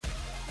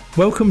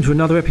Welcome to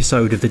another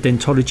episode of the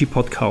Dentology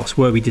Podcast,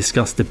 where we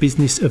discuss the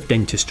business of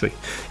dentistry.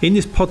 In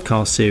this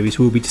podcast series,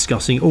 we'll be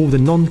discussing all the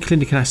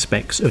non-clinical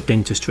aspects of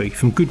dentistry,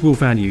 from goodwill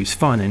values,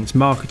 finance,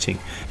 marketing,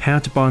 how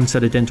to buy and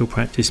sell a dental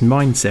practice,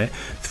 mindset,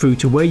 through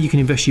to where you can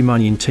invest your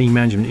money in team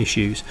management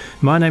issues.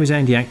 My name is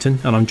Andy Acton,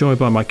 and I'm joined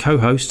by my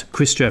co-host,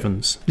 Chris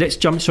Strevens. Let's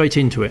jump straight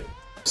into it.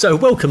 So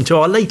welcome to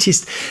our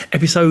latest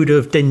episode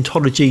of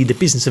Dentology, the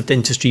Business of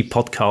Dentistry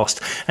podcast.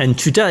 And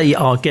today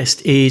our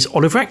guest is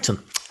Oliver Acton.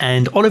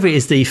 And Oliver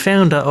is the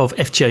founder of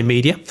FGA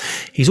Media.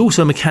 He's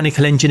also a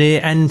mechanical engineer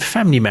and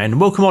family man.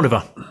 Welcome,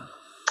 Oliver.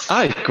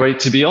 Hi, great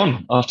to be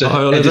on after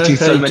editing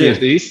so many of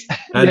these.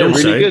 And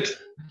also, really good.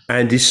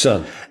 Andy's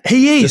son.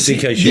 He is. Just in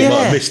case you might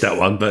have missed that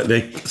one, but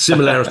the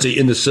similarity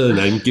in the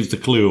surname gives the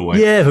clue away.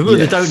 Yeah, for people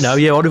that don't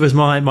know, Oliver's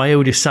my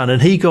eldest son,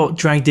 and he got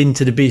dragged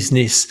into the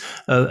business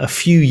a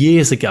few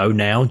years ago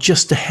now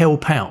just to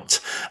help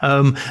out.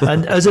 And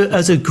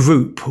as a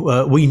group,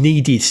 we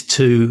needed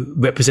to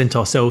represent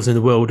ourselves in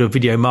the world of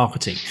video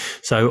marketing.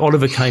 So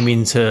Oliver came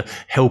in to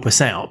help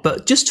us out.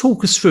 But just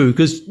talk us through,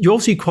 because you're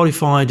obviously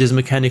qualified as a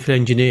mechanical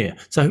engineer.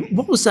 So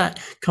what was that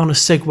kind of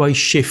segue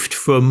shift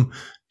from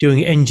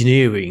doing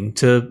engineering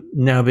to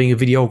now being a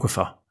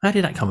videographer? How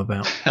did that come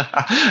about?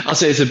 I'll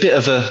say it's a bit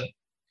of a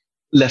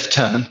left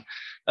turn.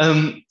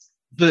 When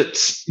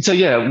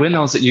I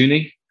was at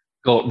uni,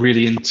 got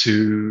really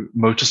into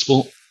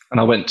motorsport, and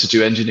I went to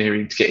do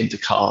engineering to get into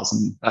cars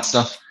and that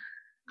stuff,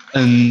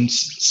 and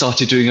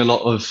started doing a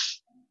lot of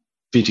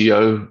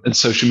video and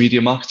social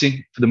media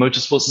marketing for the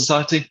Motorsport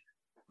Society.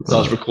 So I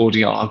was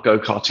recording our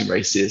go-karting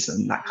races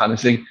and that kind of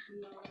thing.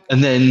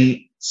 And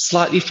then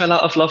slightly fell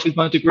out of love with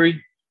my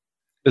degree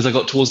as I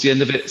got towards the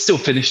end of it. Still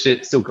finished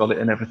it, still got it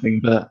and everything,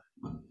 but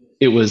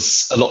it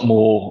was a lot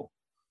more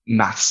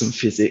maths and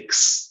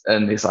physics.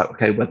 And it's like,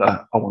 okay, whether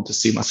I want to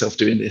see myself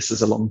doing this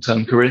as a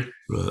long-term career.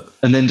 Right.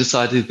 And then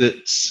decided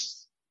that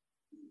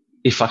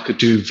if I could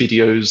do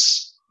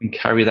videos and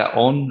carry that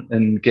on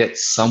and get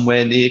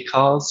somewhere near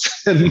cars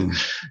and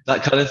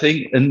that kind of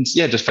thing. And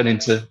just fell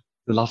into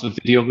the love of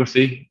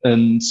videography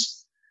and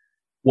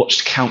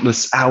watched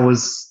countless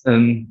hours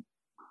and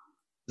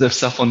the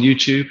stuff on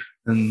YouTube,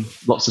 and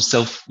lots of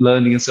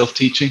self-learning and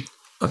self-teaching.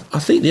 I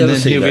think the other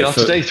thing, here we are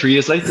today, 3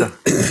 years later.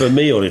 For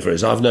me, Oliver,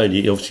 is I've known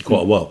you obviously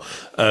quite a while,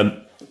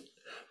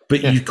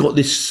 but you've got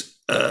this,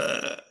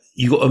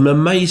 you've got an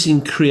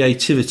amazing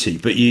creativity.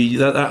 But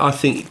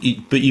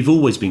but you've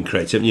always been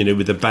creative,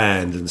 with the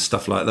band and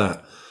stuff like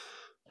that.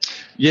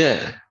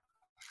 Yeah.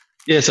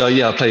 So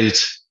I played.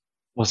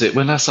 Was it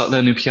when I started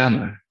learning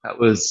piano? That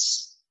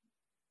was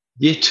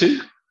year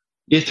 2,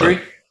 year 3.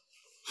 Right.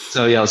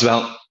 So I was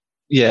about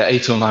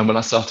 8 or 9 when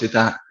I started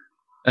that.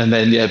 And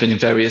then, I've been in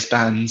various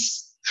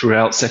bands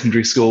throughout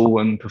secondary school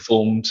and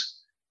performed.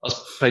 I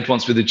played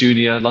once with the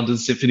Junior London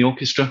Symphony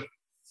Orchestra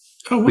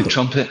with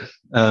trumpet.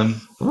 And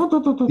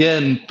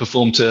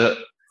performed to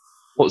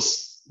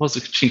what's the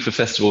Chingford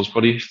Festival? It was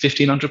probably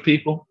 1,500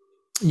 people.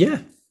 Yeah.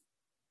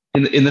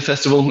 In the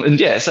festival. And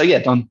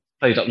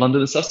played up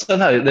London and stuff. So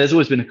no, there's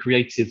always been a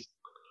creative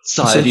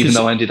side, even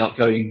though I ended up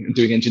going and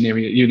doing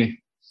engineering at uni.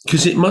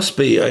 Because it must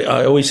be,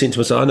 I always think to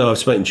myself, I know I've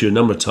spoken to you a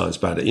number of times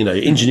about it,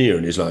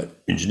 engineering is like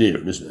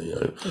engineering, isn't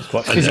it? It's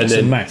quite physics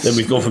and maths. Then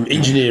we've gone from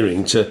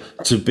engineering to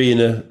being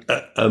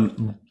a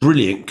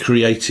brilliant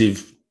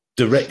creative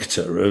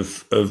director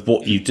of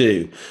what you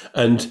do.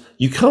 And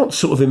you can't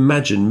sort of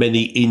imagine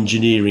many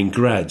engineering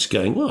grads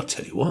going, well, I'll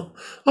tell you what,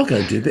 I'll go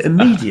and do a bit of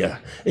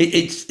media.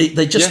 They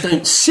just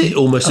don't sit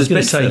almost as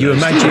best. I was going to say, you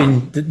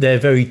imagine that they're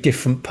very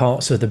different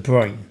parts of the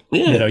brain.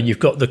 Yeah. You've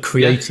got the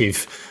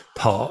creative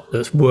part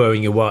that's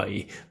whirring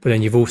away, but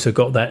then you've also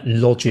got that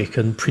logic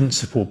and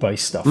principle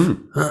based stuff.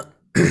 The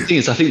thing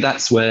is, I think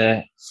that's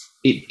where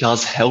it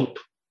does help.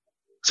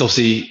 So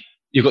obviously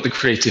you've got the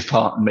creative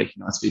part and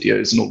making nice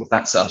videos and all of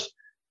that stuff,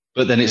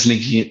 but then it's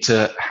linking it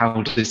to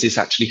how does this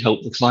actually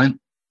help the client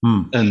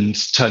and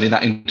turning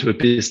that into a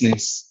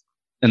business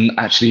and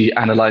actually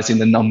analysing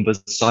the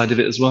numbers side of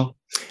it as well.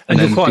 And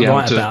you're quite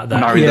right about that.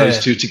 Marry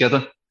those two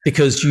together.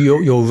 Because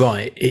you're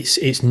right,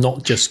 it's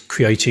not just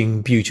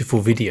creating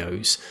beautiful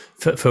videos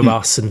for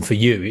us and for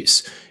you.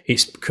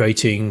 It's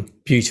creating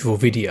beautiful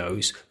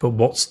videos, but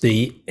what's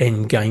the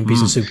end game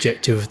business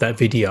objective of that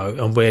video,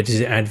 and where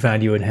does it add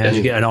value, and how do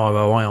you get an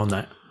ROI on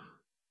that?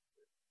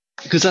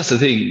 Because that's the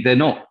thing, they're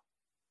not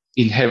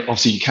inherent.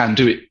 Obviously, you can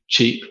do it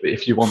cheap, but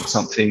if you want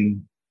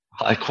something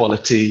high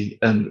quality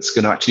and it's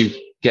going to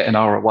actually get an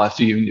ROI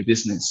for you in your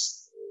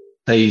business,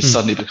 they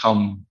suddenly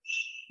become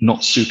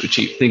not super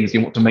cheap things.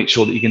 You want to make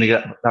sure that you're going to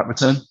get that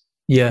return.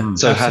 Yeah.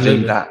 So absolutely.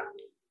 Having that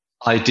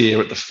idea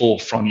at the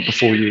forefront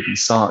before you even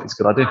start is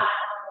a good idea.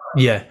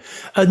 Yeah.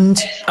 And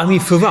I mean,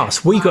 for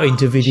us, we got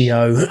into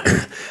video,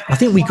 I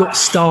think we got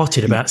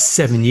started about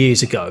 7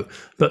 years ago,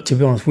 but to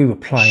be honest, we were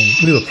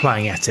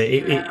playing at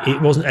it.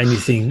 It wasn't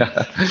anything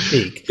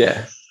big.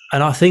 Yeah.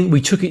 And I think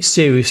we took it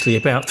seriously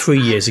about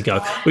 3 years ago,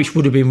 which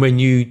would have been when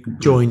you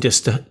joined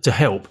us to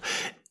help.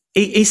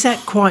 Is that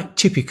quite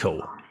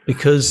typical?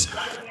 Because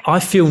I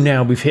feel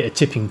now we've hit a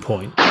tipping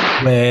point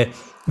where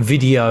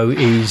video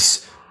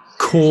is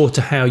core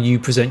to how you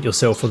present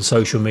yourself on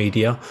social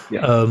media.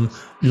 Yeah.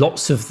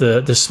 Lots of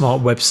the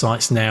smart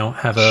websites now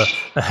have a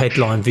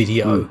headline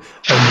video,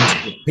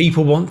 and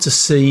people want to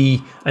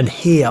see and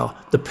hear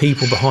the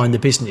people behind the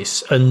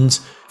business. And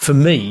for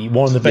me,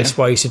 one of the best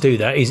ways to do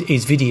that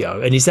is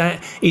video. And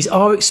is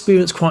our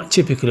experience quite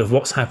typical of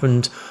what's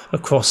happened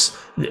across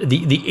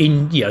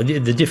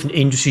the different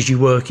industries you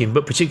work in,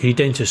 but particularly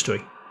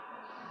dentistry?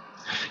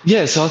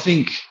 Yeah, so I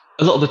think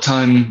a lot of the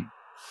time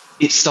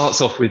it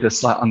starts off with a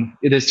slight.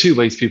 There's two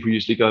ways people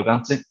usually go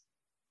about it.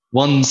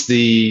 One's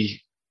the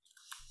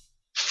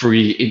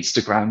free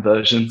Instagram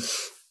version.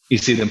 You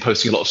see them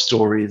posting a lot of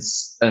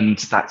stories, and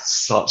that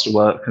starts to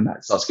work, and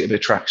that starts to get a bit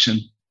of traction.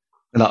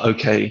 And like,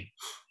 okay,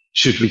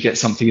 should we get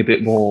something a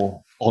bit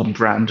more on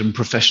brand and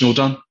professional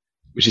done?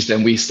 Which is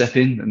then we step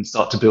in and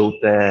start to build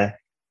their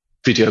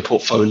video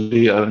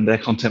portfolio and their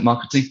content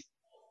marketing.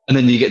 And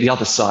then you get the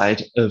other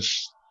side of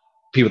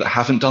people that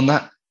haven't done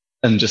that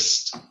and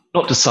just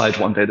not decide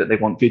one day that they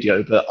want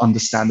video, but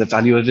understand the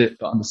value of it,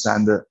 but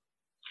understand that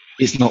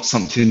it's not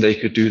something they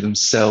could do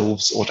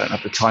themselves or don't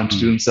have the time to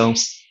do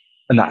themselves.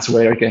 And that's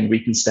where, again, we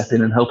can step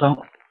in and help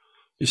out.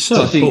 It's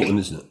so important,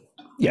 isn't it?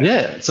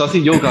 Yeah. So I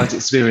think your guys'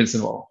 experience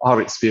and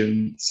our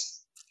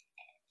experience,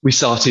 we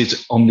started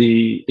on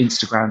the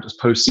Instagram just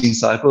posting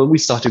side. Well, we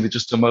started with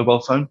just a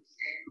mobile phone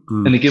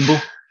and a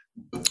gimbal.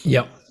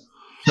 Yep.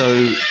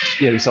 So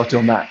yeah, we started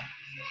on that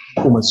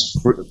almost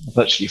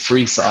virtually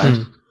free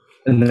side,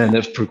 and then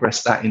have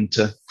progressed that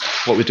into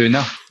what we're doing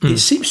now. It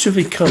seems to have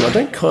become, I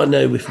don't quite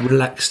know if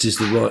relaxed is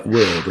the right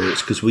word or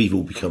it's because we've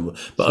all become,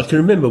 but I can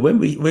remember when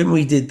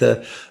we did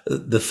the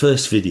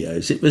first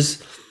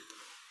videos,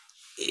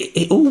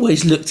 it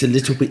always looked a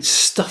little bit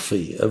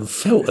stuffy and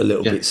felt a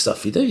little bit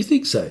stuffy. Don't you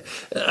think so?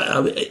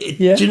 Do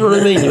you know what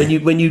I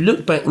mean? When you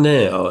look back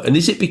now, and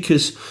is it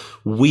because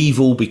we've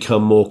all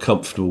become more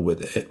comfortable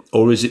with it,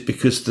 or is it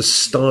because the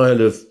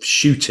style of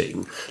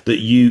shooting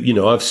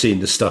that I've seen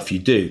the stuff you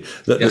do,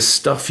 that the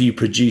stuff you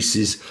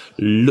produce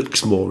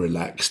looks more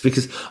relaxed?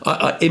 Because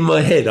I in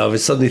my head, I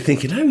was suddenly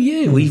thinking,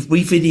 we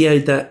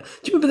videoed that.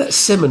 Do you remember that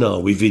seminar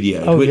we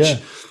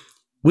videoed,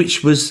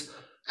 which was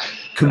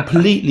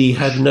completely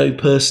had no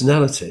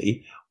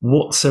personality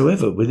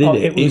whatsoever within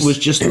it. It was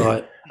just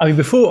like. I mean,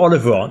 before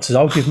Oliver answers,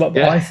 I'll give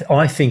my.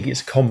 I think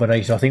it's a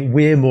combination. I think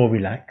we're more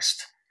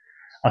relaxed.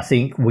 I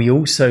think we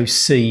also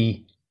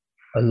see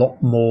a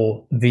lot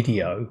more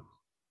video,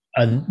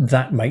 and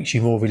that makes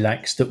you more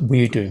relaxed that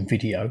we're doing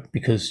video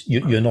because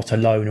you're not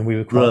alone, and we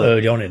were quite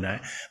early on in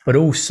that. But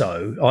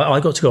also, I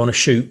got to go on a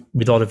shoot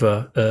with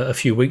Oliver a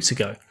few weeks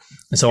ago,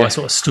 and so I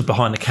sort of stood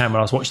behind the camera.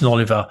 I was watching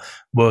Oliver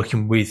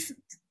working with.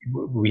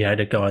 We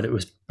had a guy that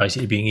was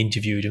basically being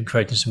interviewed and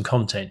creating some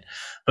content,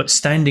 but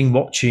standing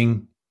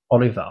watching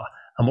Oliver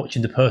and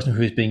watching the person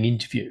who was being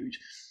interviewed,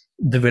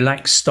 the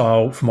relaxed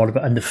style from Oliver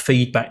and the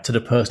feedback to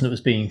the person that was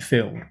being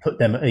filmed put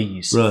them at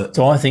ease. Right.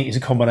 So I think it's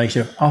a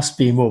combination of us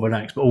being more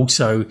relaxed, but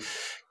also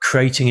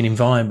creating an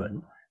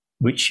environment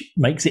which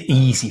makes it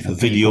easy for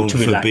people to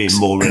relax. Being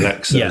more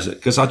relaxed, is it?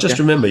 Because I just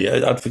remember,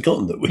 I'd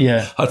forgotten that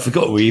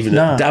we even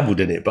dabbled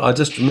in it, but I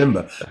just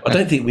remember, I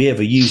don't think we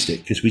ever used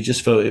it because we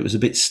just felt it was a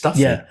bit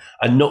stuffy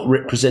and not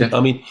represent. I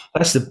mean,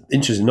 that's the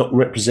interesting, not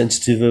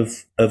representative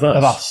of us.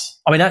 Of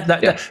us. I mean,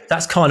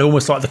 that's kind of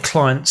almost like the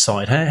client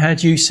side. How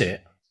do you see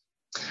it?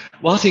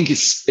 Well, I think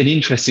it's an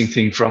interesting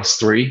thing for us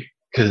three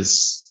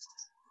because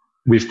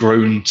we've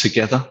grown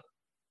together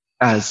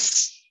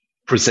as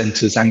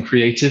presenters and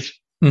creative.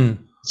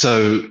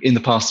 So in the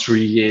past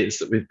 3 years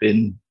that we've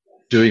been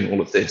doing all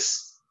of this,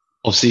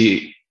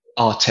 obviously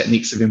our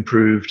techniques have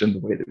improved and the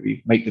way that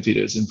we make the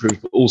videos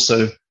improved, but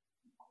also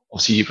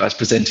obviously you guys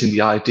presenting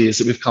the ideas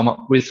that we've come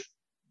up with.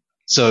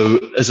 So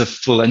as a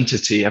full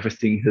entity,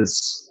 everything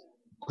has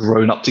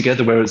grown up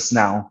together. Whereas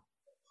now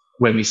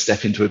when we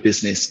step into a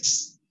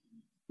business,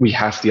 we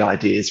have the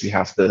ideas, we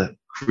have the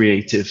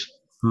creative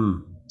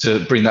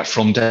to bring that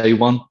from day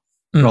one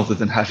rather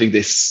than having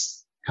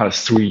this kind of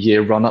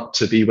 3-year run up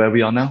to be where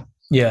we are now.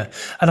 Yeah.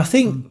 And I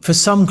think for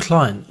some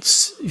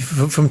clients,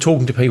 from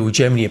talking to people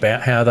generally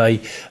about how they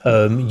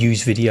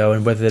use video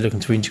and whether they're looking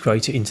to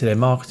integrate it into their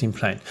marketing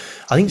plan,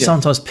 I think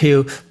sometimes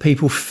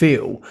people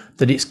feel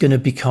that it's going to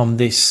become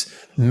this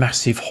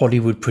massive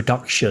Hollywood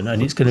production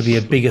and it's going to be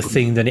a bigger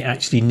thing than it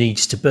actually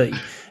needs to be.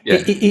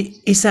 Yeah.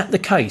 Is that the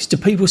case? Do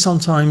people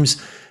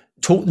sometimes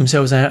talk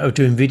themselves out of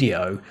doing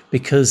video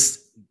because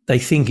they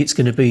think it's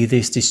going to be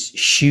this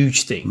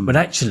huge thing, but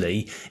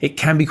actually it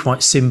can be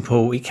quite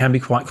simple, it can be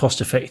quite cost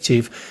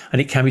effective,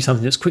 and it can be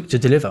something that's quick to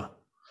deliver?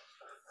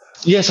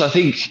 Yes, I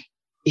think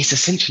it's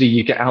essentially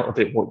you get out of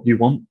it what you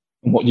want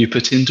and what you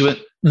put into it.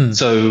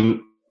 So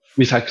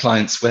we've had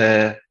clients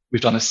where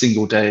we've done a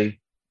single day,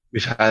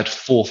 we've had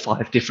 4 or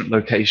 5 different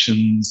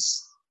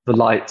locations, the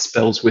lights,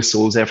 bells,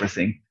 whistles,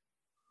 everything.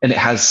 And it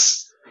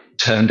has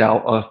turned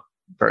out a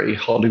very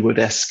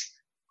Hollywood-esque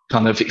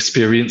kind of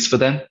experience for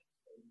them.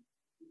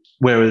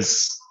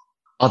 Whereas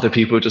other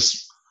people are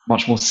just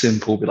much more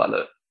simple, be like,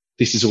 look,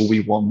 this is all we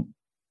want.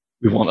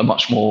 We want a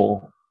much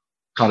more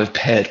kind of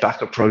pared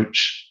back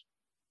approach.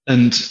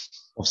 And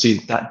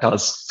obviously that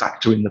does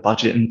factor in the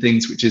budget and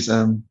things, which is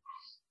quite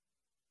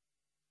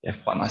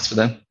nice for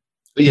them.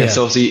 But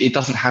so obviously it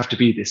doesn't have to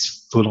be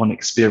this full-on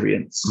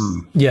experience.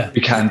 Yeah,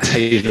 you can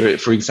tailor it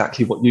for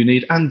exactly what you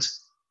need, and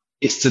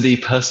it's to the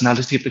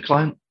personality of the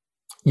client.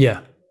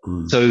 Yeah.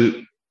 So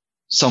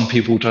some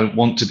people don't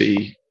want to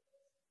be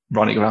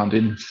running around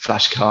in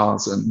flash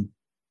cars and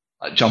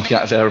jumping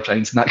out of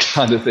airplanes and that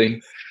kind of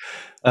thing.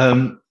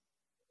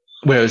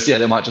 Whereas,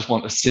 they might just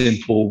want a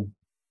simple,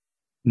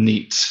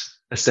 neat,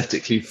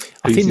 aesthetically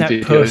I think that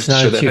video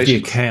personality of the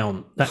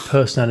account, that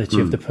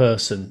personality of the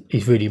person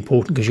is really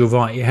important, because you're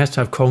right, it has to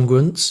have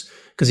congruence.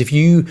 Because if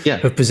you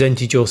have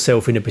presented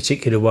yourself in a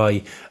particular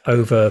way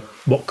over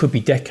what could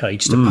be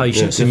decades to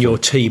patients and your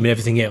team and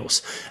everything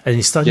else, and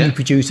then suddenly you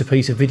produce a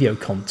piece of video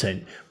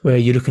content where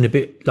you're looking a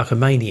bit like a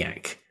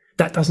maniac,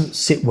 that doesn't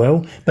sit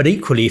well. But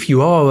equally, if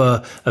you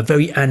are a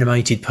very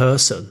animated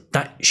person,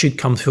 that should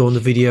come through on the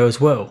video as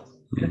well.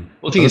 Yeah.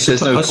 Well, the thing is,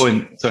 there's no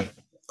point. Sorry.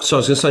 So I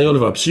was going to say,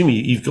 Oliver, I presume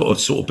you've got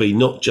to sort of be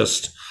not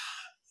just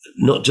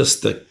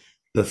the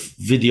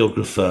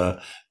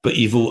videographer, but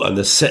you've all, and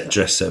the set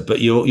dresser, but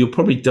you're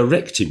probably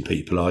directing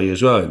people, are you,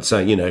 as well, and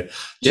saying,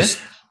 just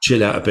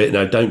chill out a bit.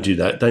 No, don't do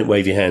that. Don't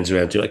wave your hands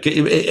around.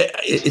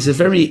 It's a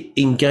very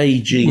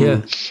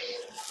engaging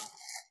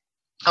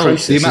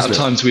process. The amount of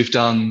times we've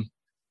done.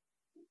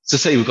 So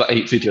say we've got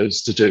 8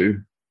 videos to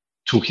do,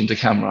 talking to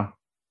camera.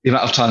 The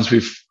amount of times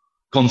we've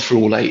gone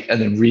through all 8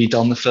 and then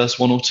redone the first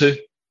 1 or 2,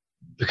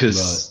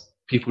 because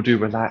people do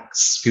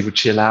relax, people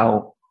chill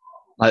out.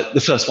 Like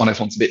the first one,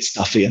 everyone's a bit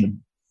stuffy and a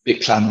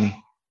bit clammy.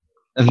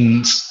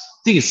 And the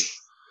thing is,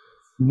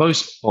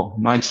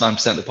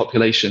 99% of the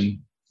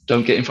population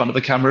don't get in front of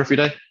a camera every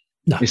day,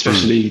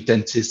 especially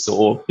dentists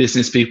or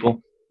business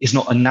people. It's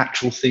not a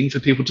natural thing for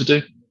people to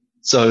do.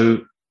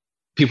 So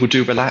people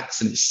do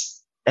relax, and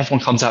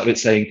everyone comes out of it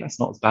saying, that's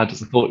not as bad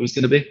as I thought it was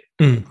going to be.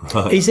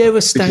 Is there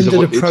a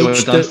standard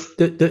approach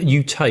that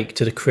you take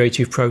to the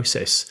creative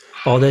process?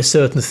 Are there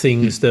certain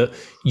things that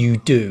you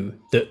do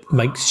that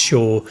makes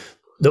sure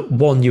that,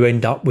 one, you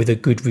end up with a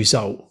good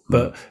result,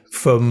 but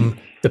from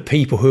the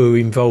people who are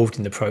involved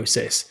in the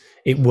process,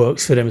 it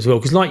works for them as well?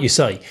 Because like you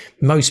say,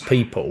 most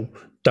people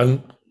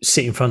don't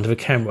sit in front of a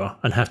camera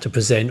and have to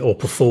present or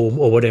perform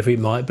or whatever it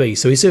might be.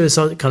 So is there a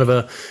kind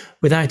of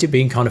without it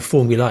being kind of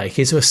formulaic,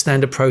 is there a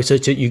standard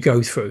process that you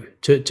go through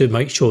to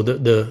make sure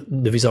that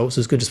the results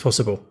are as good as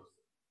possible?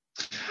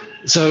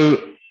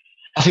 So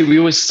I think we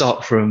always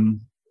start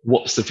from,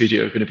 what's the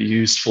video going to be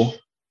used for?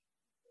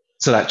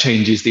 So that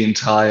changes the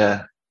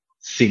entire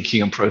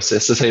thinking and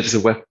process. So say if it's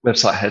a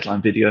website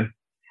headline video,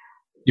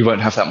 you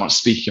won't have that much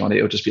speaking on it.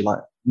 It'll just be like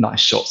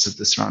nice shots of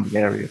the surrounding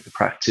area of the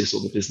practice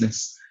or the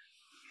business.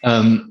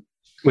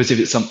 Whereas if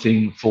it's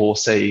something for,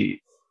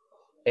 say,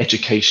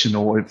 education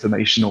or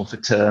informational for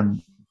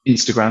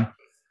Instagram,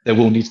 there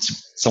will need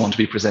someone to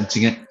be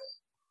presenting it,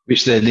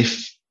 which then,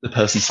 if the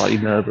person's slightly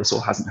nervous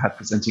or hasn't had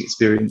presenting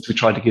experience, we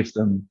try to give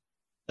them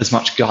as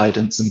much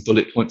guidance and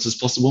bullet points as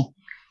possible.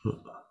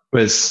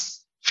 Whereas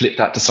flip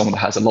that to someone that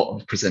has a lot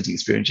of presenting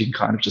experience, you can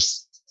kind of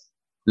just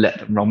let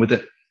them run with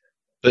it.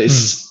 But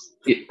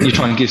you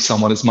try and give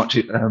someone as much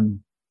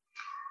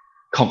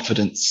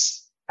confidence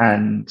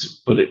and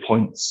bullet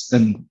points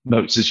and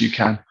notes as you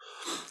can.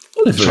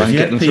 Oliver, have you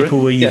had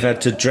people where you've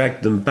had to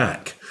drag them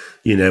back,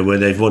 where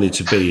they've wanted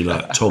to be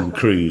like Tom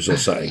Cruise or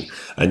something,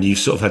 and you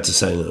sort of had to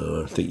say,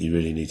 I think you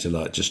really need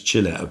to just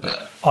chill out a bit?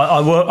 I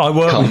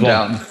work Calm with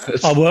down. one.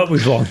 I work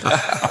with one.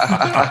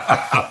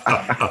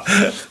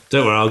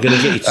 Don't worry, I'm going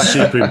to get you to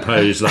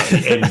superimpose like the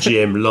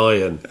MGM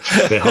lion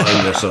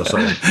behind us or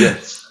something.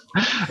 Yes.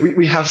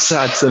 We have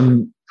had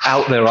some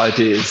out there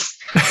ideas.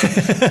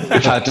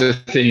 We've had to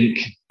think,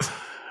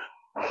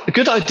 a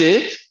good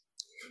idea,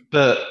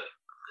 but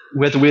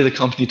whether we're the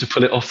company to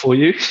pull it off for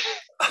you,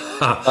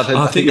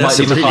 I think that's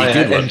a really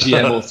good one.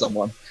 MGM or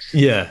someone.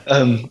 Yeah.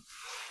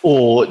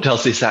 Or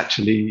does this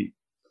actually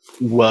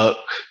work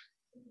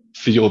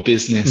for your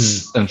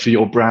business and for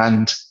your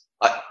brand?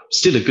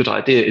 Still a good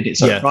idea in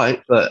its own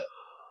right, but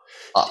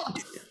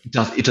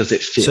does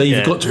it fit? So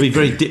you've got to be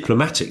very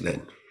diplomatic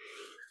then.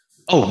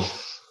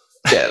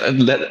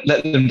 And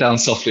let them down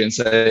softly and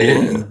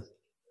say,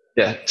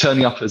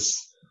 turning up as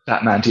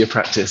Batman to your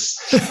practice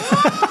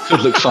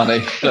could look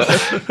funny.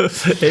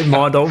 It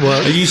might not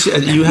work.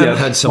 You haven't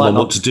had someone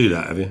want to do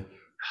that, have you?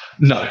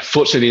 No,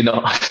 fortunately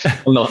not.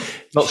 I'm not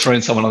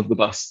throwing someone under the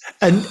bus.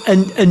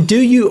 And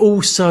do you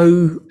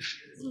also?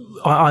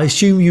 I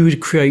assume you would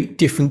create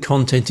different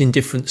content in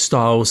different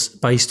styles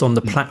based on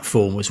the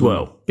platform as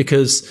well,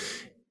 because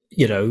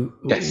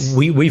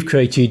we've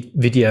created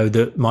video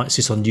that might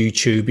sit on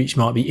YouTube, which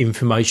might be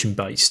information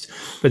based,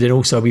 but then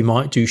also we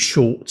might do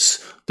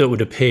shorts that would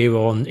appear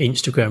on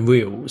Instagram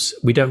Reels.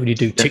 We don't really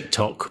do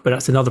TikTok, but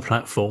that's another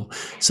platform.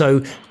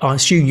 So I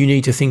assume you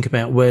need to think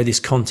about where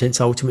this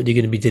content's ultimately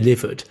going to be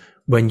delivered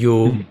when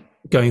you're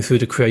going through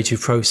the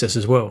creative process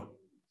as well.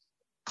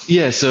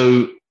 Yeah,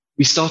 so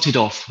we started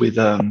off with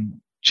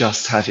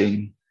just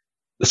having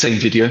the same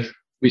video,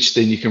 which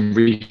then you can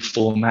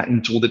reformat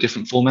into all the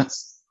different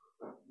formats.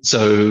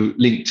 So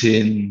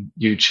LinkedIn,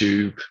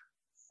 YouTube,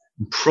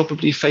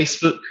 probably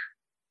Facebook.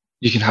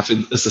 You can have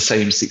it as the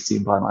same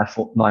 16 by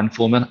 9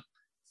 format.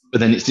 But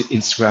then it's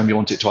Instagram, you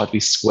want it to either be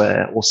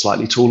square or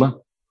slightly taller.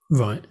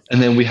 Right.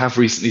 And then we have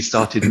recently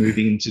started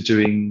moving into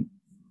doing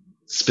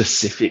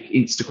specific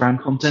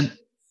Instagram content.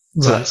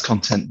 So that's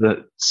content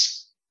that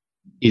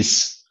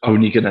is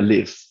only going to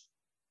live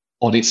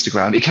on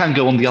Instagram. It can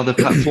go on the other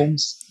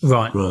platforms,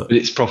 Right. but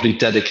it's probably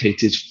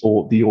dedicated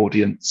for the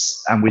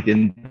audience and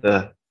within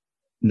the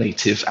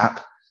native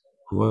app,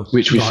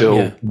 which we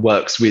feel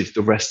works with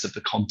the rest of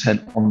the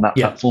content on that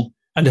platform.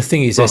 And the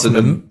thing is,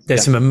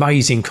 there's some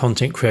amazing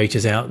content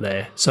creators out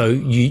there. So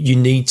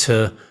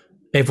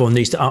everyone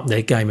needs to up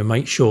their game and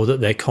make sure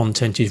that their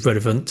content is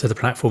relevant to the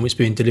platform it's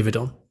being delivered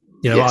on.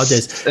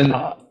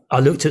 I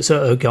looked at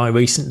a guy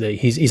recently.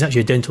 He's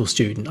actually a dental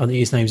student. I think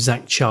his name's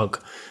Zach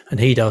Chug, and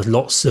he does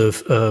lots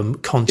of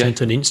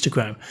content on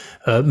Instagram,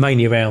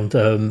 mainly around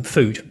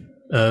food,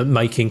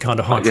 making kind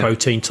of high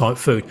protein type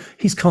food.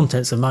 His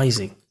content's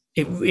amazing.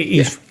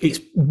 It's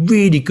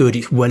really good.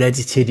 It's well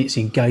edited. It's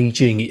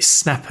engaging. It's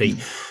snappy.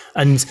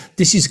 And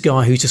this is a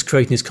guy who's just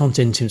creating his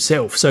content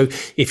himself. So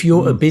if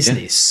you're a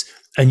business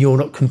and you're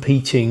not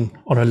competing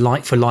on a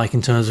like for like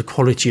in terms of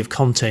quality of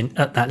content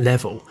at that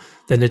level,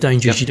 then the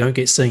danger is you don't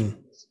get seen.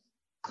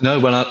 No,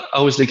 well, I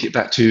always link it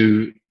back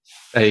to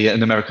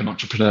an American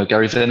entrepreneur,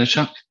 Gary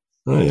Vaynerchuk.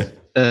 Oh, yeah.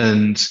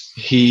 And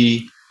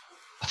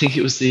I think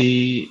it was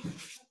the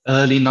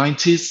early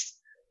 90s,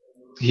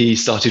 he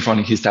started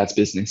running his dad's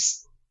business.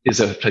 It's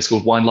a place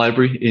called Wine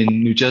Library in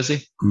New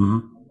Jersey. Mm-hmm.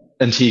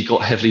 And he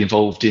got heavily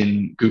involved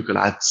in Google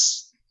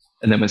Ads.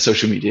 And then when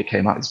social media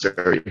came out, he's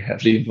very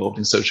heavily involved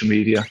in social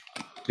media.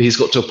 But he's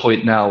got to a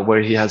point now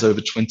where he has over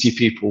 20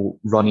 people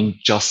running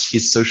just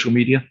his social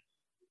media.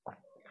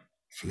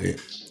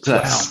 So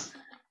that's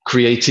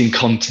creating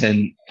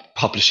content,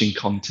 publishing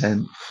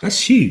content.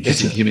 That's huge.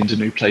 Getting him into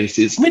new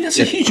places. I mean, that's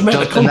a huge amount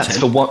of content. And that's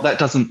for one. That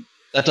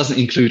doesn't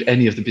include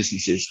any of the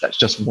businesses. That's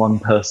just one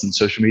person's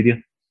social media.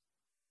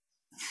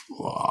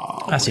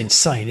 Wow, that's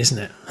insane, isn't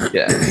it?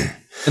 Yeah.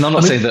 And I'm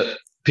not saying that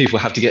people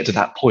have to get to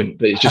that point,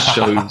 but it just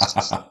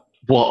shows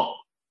what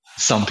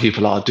some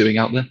people are doing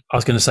out there. I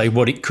was going to say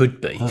what it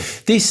could be.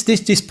 This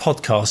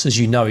podcast, as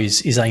you know,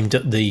 is aimed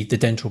at the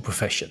dental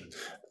profession.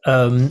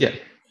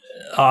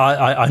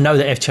 I know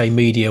that FJ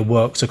Media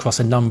works across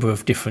a number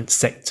of different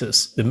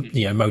sectors, the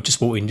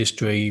motorsport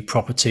industry,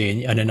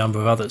 property, and a number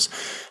of others.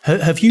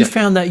 Have you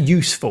found that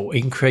useful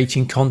in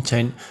creating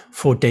content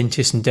for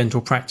dentists and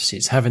dental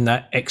practices, having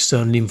that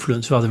external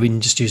influence of other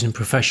industries and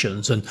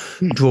professions and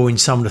drawing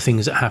some of the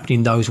things that happen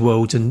in those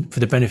worlds and for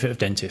the benefit of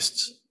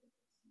dentists?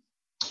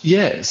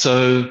 Yeah,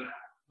 so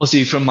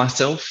obviously from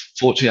myself,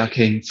 fortunately I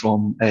came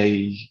from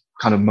a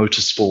kind of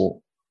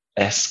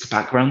motorsport-esque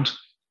background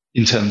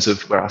in terms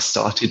of where I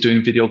started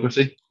doing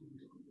videography,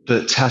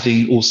 but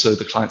having also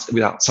the clients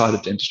outside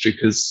of dentistry,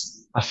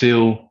 because I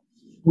feel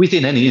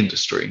within any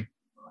industry,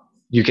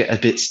 you get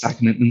a bit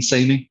stagnant and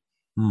samey.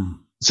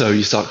 So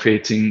you start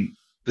creating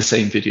the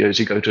same videos,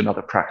 you go to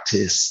another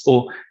practice,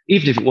 or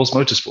even if it was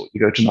motorsport,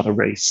 you go to another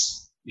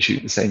race, you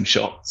shoot the same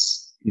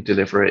shots, you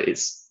deliver it.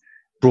 It's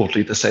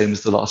broadly the same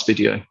as the last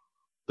video,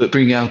 but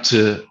bringing out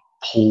to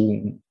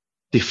pull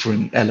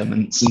different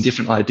elements and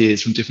different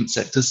ideas from different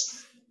sectors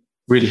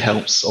really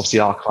helps, obviously,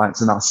 our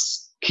clients and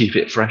us keep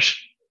it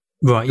fresh.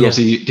 Right, yeah.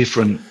 Obviously,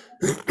 different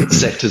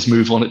sectors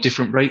move on at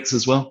different rates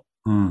as well.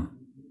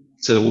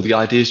 So all the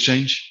ideas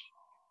change.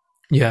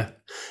 Yeah.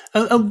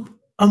 And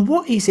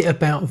what is it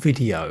about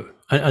video?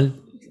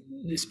 And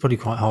it's probably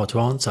quite hard to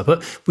answer,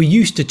 but we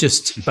used to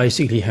just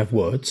basically have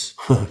words.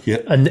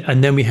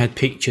 And then we had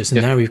pictures,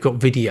 and now we've got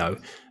video.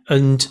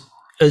 And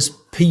as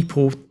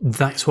people,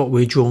 that's what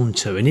we're drawn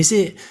to. And is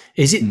it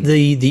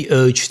the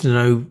urge to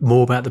know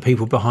more about the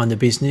people behind the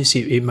business?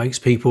 It makes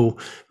people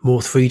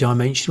more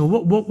three-dimensional.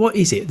 What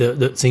is it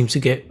that seems to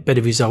get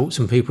better results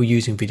from people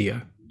using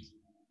video?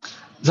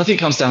 I think it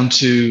comes down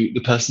to the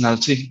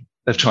personality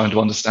of trying to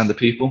understand the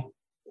people.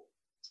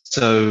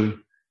 So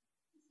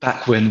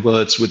back when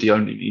words were the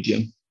only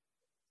medium,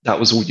 that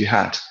was all you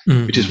had,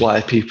 which is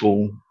why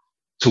people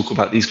talk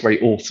about these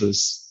great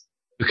authors,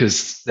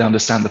 because they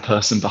understand the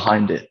person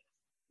behind it.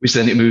 Which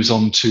then it moves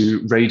on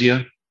to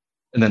radio.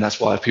 And then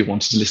that's why people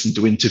wanted to listen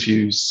to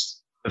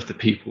interviews of the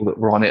people that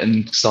were on it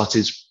and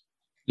started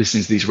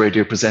listening to these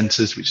radio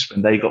presenters, which is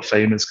when they got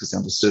famous because they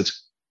understood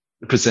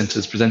the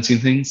presenters presenting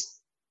things.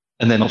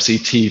 And then obviously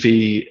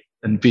TV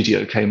and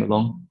video came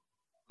along.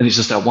 And it's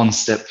just that one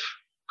step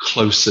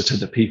closer to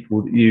the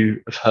people that you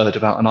have heard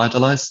about and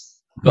idolize.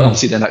 But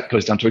obviously then that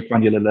goes down to a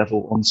granular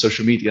level on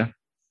social media.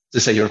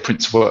 To say you're a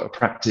principal at a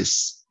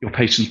practice, your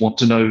patients want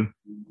to know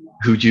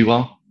who you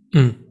are.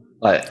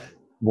 Like,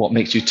 what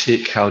makes you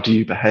tick? How do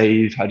you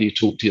behave? How do you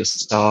talk to your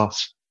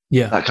staff?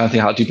 Yeah. That kind of thing.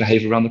 How do you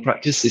behave around the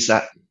practice? Is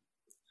that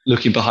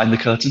looking behind the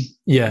curtain?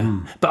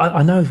 Yeah. But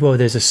I know as well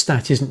there's a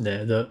stat, isn't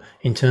there, that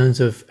in terms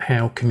of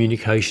how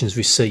communication's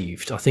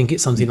received, I think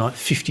it's something like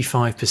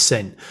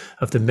 55%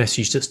 of the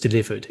message that's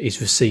delivered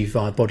is received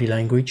via body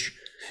language.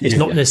 It's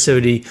not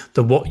necessarily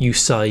the what you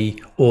say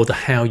or the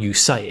how you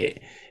say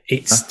it.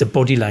 It's the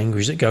body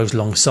language that goes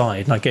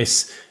alongside. And I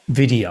guess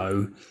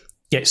video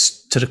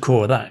gets to the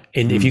core of that.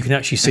 And if you can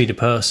actually see the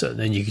person,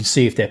 then you can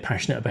see if they're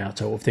passionate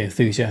about it or if they're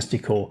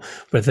enthusiastic or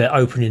whether they're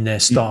open in their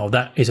style.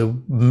 That is a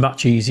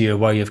much easier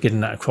way of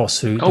getting that across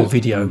through the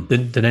video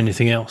than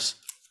anything else.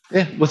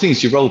 Yeah. Well, the thing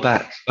is, you roll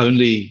back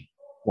only,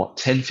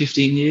 10,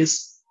 15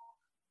 years?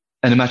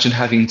 And imagine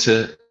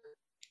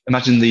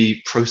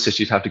the process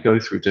you'd have to go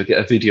through to get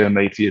a video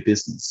made for your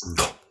business.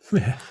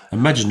 Yeah.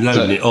 Imagine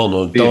loading it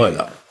on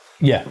dial-up.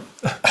 Yeah.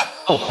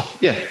 Oh,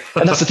 yeah.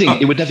 And that's the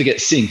thing. It would never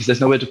get seen because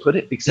there's nowhere to put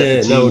it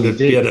except no one would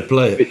be able to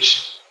play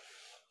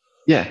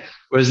it.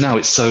 Whereas now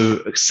it's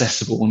so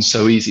accessible and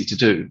so easy to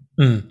do.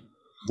 Why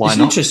it's not?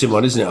 an interesting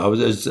one, isn't it? I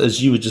was,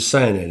 as you were just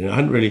saying it, I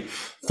hadn't really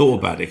thought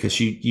about it because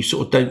you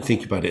sort of don't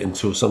think about it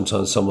until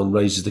sometimes someone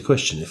raises the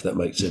question, if that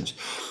makes sense.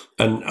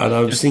 And I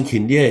was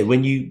thinking,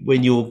 when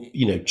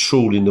you're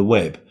trawling the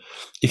web,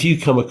 if you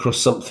come across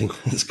something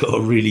that's got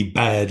a really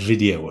bad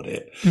video on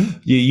it,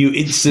 you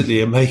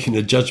instantly are making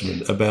a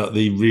judgment about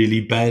the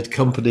really bad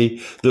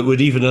company that would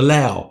even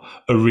allow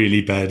a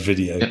really bad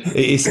video.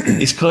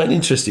 It's quite an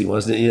interesting one,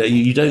 isn't it?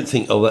 You don't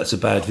think, oh, that's a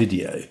bad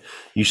video.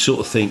 You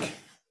sort of think,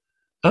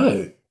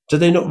 oh, do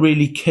they not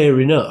really care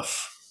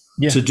enough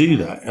to do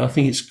that? And I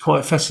think it's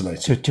quite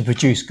fascinating. To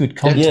produce good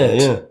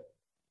content.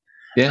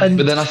 Yeah,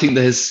 but then I think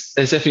there's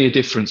definitely a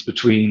difference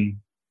between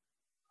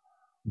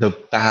the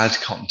bad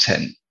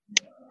content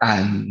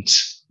and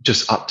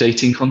just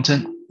updating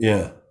content.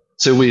 Yeah.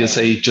 So we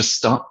say just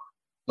start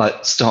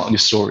on your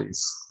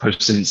stories,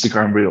 post an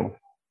Instagram reel.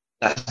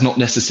 That's not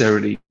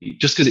necessarily,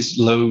 just because it's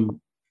low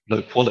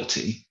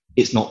quality,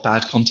 it's not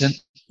bad content.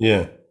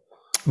 Yeah.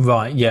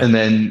 Right, yeah. And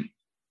then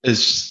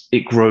as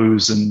it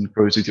grows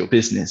with your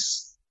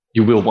business,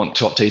 you will want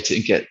to update it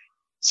and get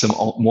some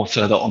more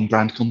further on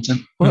brand content.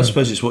 Well, I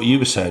suppose it's what you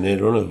were saying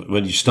earlier on.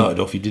 When you started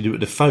off, you did it with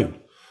the phone.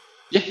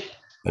 Yeah.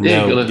 And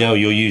now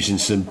you're using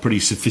some pretty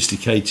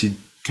sophisticated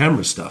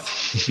camera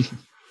stuff.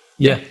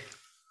 Yeah.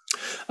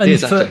 And,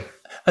 exactly.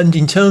 And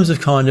in terms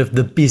of kind of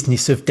the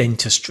business of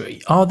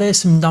dentistry, are there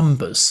some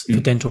numbers for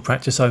dental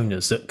practice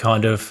owners that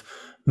kind of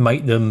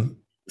make them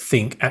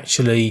think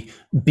actually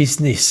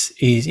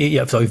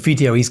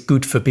video is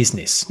good for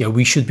business?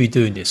 We should be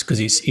doing this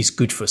because it's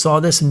good for us. So are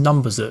there some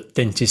numbers that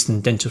dentists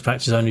and dental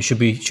practice owners should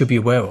be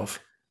aware of?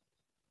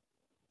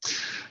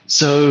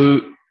 So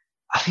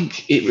I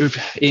think it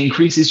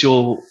increases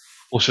or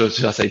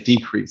should I say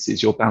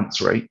decreases your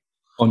bounce rate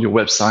on your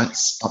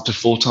websites up to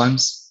 4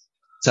 times.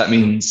 So that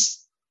means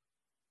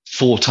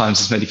 4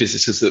 times as many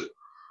visitors that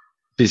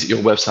visit your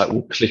website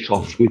will click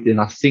off within,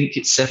 I think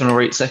it's 7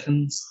 or 8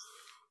 seconds.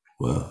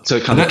 Wow. So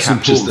it kind of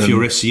captures important for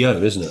your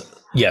SEO, isn't it?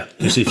 Yeah.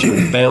 Because if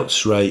your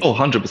bounce rate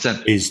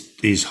 100%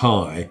 is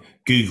high,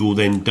 Google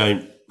then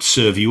don't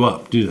serve you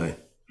up, do they?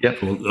 Yeah.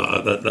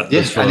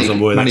 As far as I'm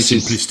aware, that's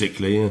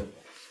simplistically,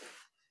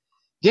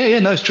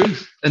 no, it's true.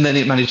 And then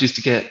it manages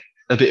to get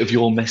a bit of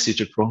your message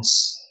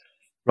across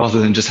rather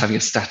than just having a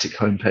static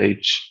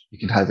homepage. You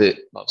can have it,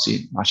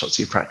 obviously, my shots of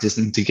your practice,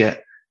 and to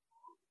get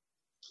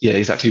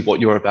exactly what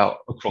you're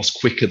about across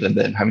quicker than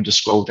then having to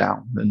scroll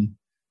down and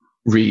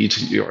read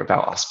your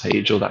About Us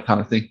page or that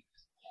kind of thing.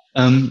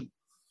 Now,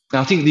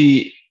 I think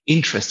the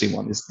interesting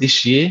one is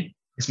this year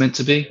is meant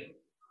to be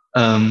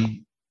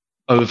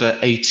over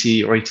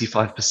 80 or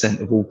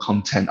 85% of all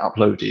content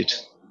uploaded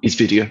is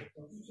video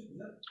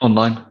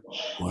online.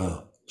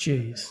 Wow.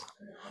 Jeez.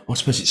 Well, I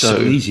suppose it's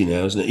so easy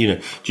now, isn't it?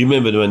 Do you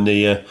remember when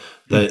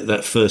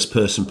that first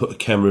person put a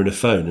camera in a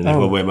phone and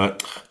everyone went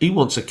like, who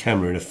wants a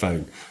camera in a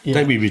phone? Yeah.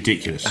 Don't be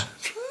ridiculous.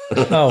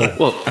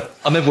 Well, I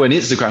remember when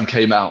Instagram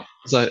came out,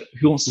 it's like,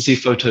 who wants to see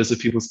photos of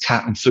people's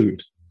cat and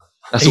food?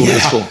 That's all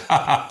it's for.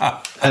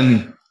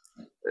 And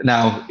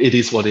now it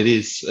is what it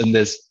is, and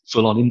there's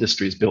full-on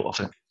industries built off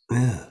it.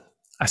 Yeah.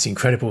 That's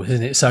incredible,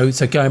 isn't it? So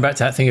going back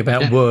to that thing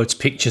about words,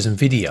 pictures and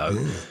video,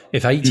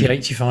 if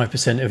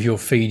 85% of your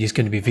feed is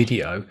going to be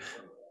video,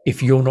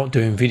 if you're not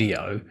doing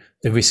video,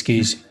 the risk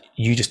is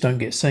you just don't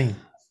get seen.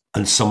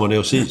 And someone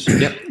else is.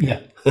 Yeah.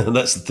 And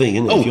that's the thing,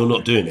 isn't it? If you're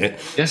not doing it,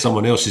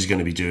 someone else is going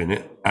to be doing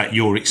it at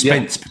your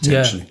expense,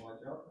 potentially.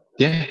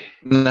 Yeah.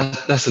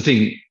 That's the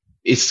thing.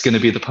 It's going to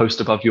be the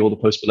post above you or the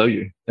post below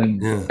you.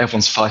 And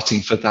everyone's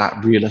fighting for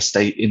that real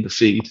estate in the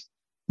feed.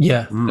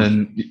 Yeah.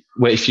 And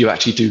where if you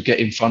actually do get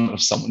in front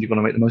of someone, you want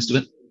to make the most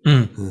of it.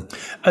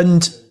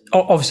 And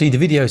obviously the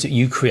videos that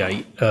you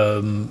create,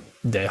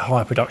 they're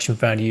high production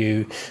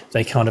value.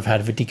 They kind of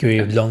have a degree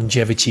of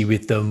longevity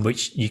with them,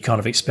 which you kind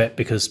of expect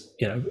because,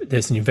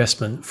 there's an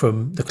investment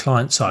from the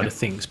client side of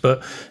things.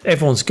 But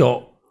everyone's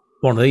got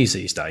one of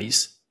these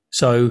days.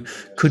 So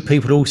could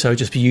people also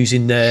just be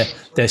using their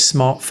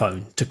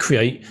smartphone to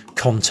create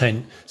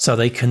content so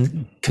they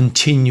can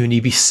continually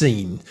be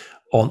seen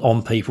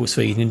on people's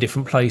feed in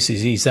different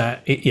places? Is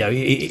that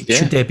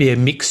should there be a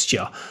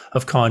mixture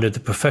of kind of the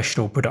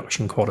professional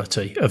production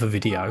quality of a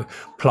video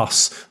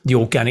plus the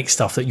organic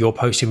stuff that you're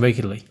posting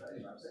regularly?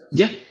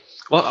 Yeah.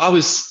 Well, I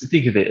was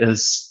thinking of it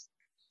as,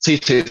 say you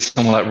take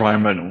someone like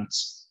Ryan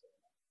Reynolds.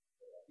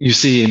 you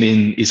see him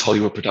in his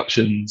Hollywood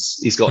productions.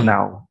 He's got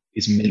now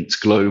his Mint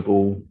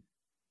Global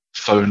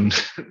phone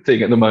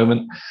thing at the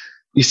moment.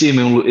 You see him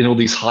in all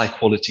these high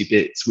quality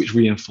bits, which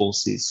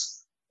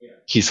reinforces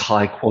his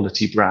high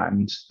quality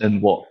brand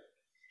and what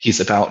he's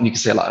about. And you can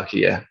say like, okay,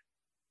 yeah,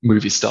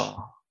 movie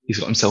star. He's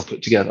got himself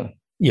put together.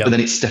 Yeah. But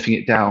then it's stepping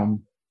it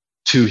down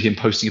to him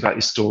posting about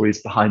his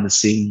stories behind the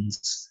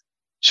scenes,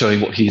 showing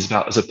what he's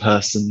about as a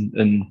person,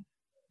 and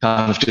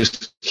kind of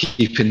just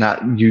keeping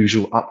that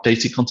usual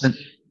updated content.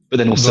 But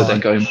then also then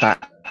going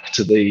back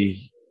to the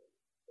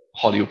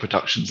Hollywood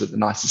productions and the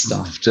nicer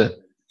stuff to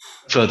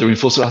further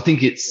reinforce it. I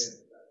think it's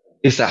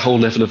that whole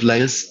level of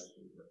layers.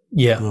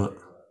 Yeah.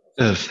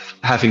 Of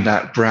having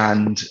that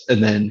brand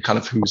and then kind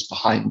of who's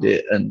behind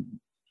it, and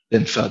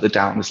then further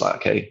down is like,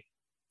 okay,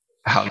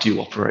 how do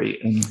you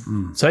operate?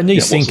 And so it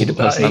needs thinking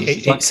about.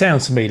 It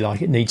sounds to me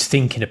like it needs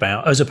thinking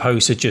about, as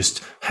opposed to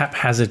just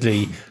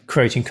haphazardly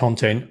creating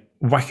content,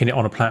 whacking it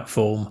on a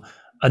platform,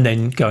 and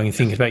then going and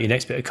thinking about your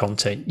next bit of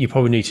content. You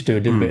probably need to do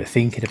a little bit of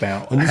thinking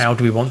about how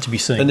do we want to be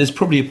seen. And there's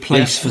probably a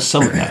place for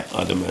some of that,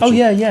 I'd imagine. Oh,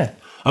 yeah.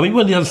 I mean,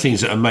 one of the other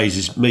things that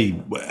amazes me,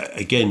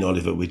 again,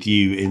 Oliver, with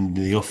you in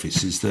the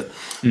office, is that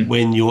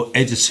when you're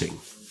editing,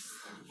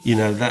 you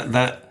know,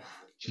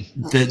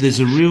 there's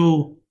a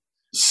real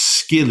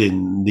skill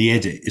in the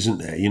edit, isn't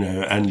there? You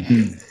know,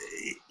 and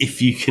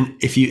if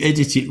you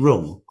edit it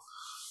wrong,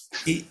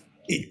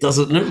 it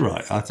doesn't look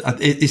right.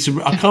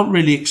 I can't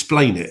really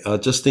explain it. I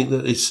just think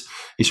that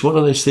it's one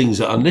of those things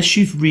that unless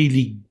you've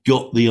really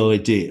got the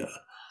idea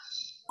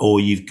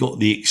or you've got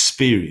the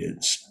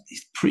experience,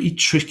 it's pretty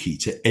tricky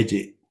to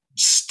edit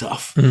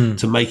stuff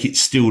to make it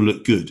still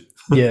look good.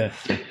 Yeah.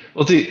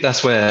 Well,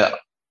 that's where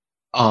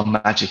our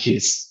magic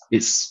is.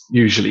 It's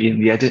usually in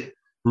the edit.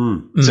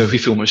 So if we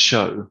film a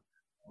show,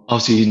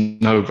 obviously you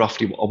know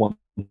roughly what I want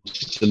it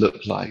to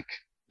look like,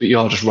 but you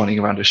are just running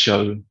around a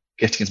show,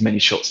 getting as many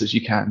shots as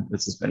you can,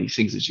 with as many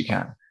things as you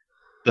can.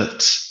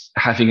 But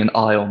having an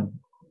eye on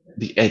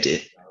the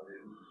edit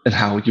and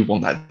how you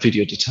want that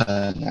video to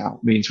turn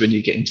out means when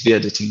you get into the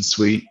editing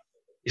suite,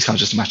 it's kind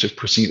of just a matter of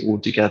putting it all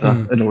together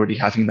and already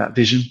having that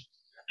vision.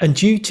 And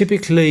do you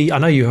typically, I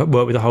know you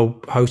work with a whole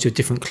host of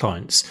different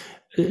clients.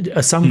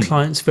 Are some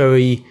clients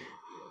very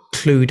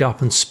clued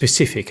up and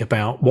specific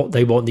about what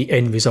they want the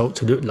end result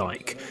to look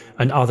like,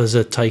 and others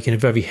are taking a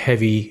very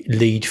heavy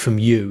lead from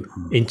you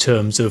in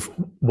terms of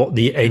what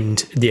the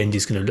end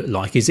is going to look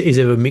like? Is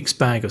there a mixed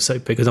bag of so?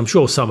 Because I'm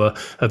sure some are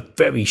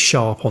very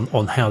sharp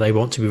on how they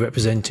want to be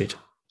represented.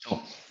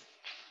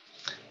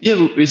 Yeah,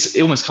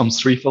 it almost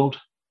comes threefold.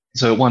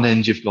 So at one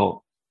end, you've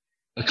got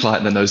a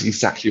client that knows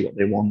exactly what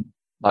they want.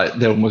 Like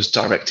they're almost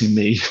directing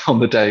me on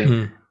the day,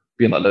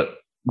 being like, look,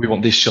 we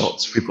want these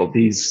shots. We've got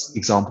these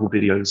example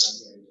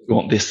videos. We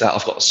want this, that.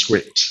 I've got a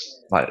script.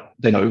 Like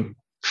they know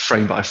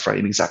frame by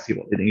frame exactly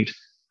what they need.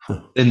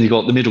 Then you've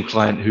got the middle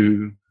client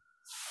who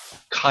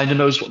kind of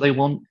knows what they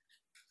want,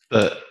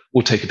 but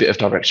will take a bit of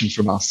direction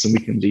from us, and we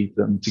can lead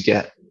them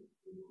to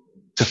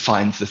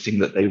find the thing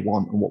that they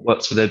want and what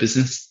works for their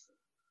business.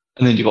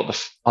 And then you've got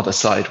the other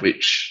side,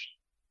 which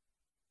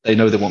they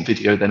know they want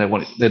video, they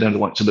don't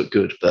want it to look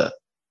good, but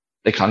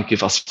they kind of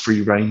give us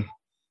free reign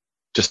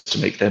just to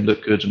make them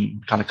look good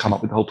and kind of come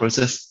up with the whole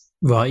process.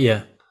 Right,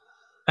 yeah.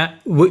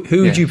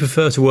 Who would you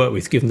prefer to work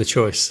with, given the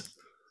choice?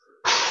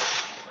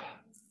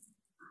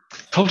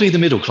 Probably the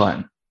middle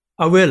client.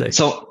 Oh, really?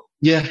 So,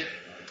 yeah,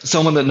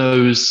 someone that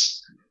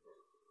knows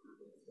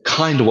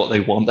kind of what they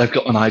want. They've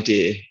got an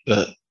idea,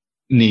 but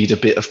need a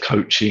bit of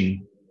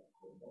coaching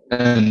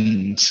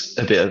and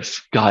a bit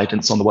of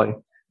guidance on the way,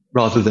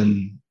 rather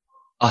than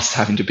us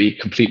having to be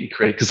completely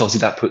creative, because obviously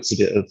that puts a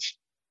bit of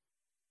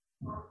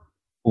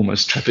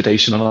almost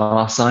trepidation on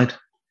our side.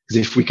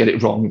 Because if we get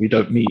it wrong, we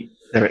don't meet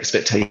their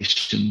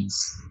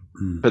expectations,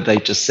 but they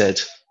just said,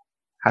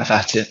 have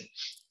at it.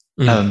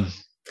 I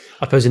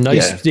suppose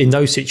in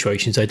those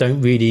situations, they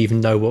don't really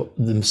even know what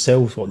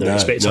their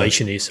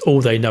expectation is. All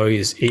they know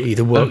is it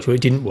either worked or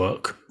it didn't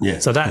work. Yeah.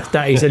 So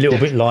that is a little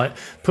bit like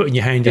putting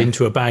your hand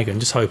into a bag and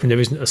just hoping there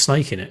isn't a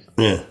snake in it.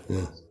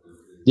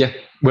 Yeah.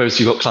 Whereas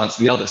you've got clients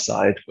on the other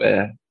side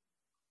where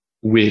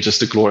we're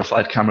just a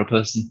glorified camera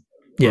person.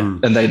 Yeah.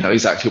 And they know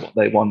exactly what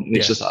they want. And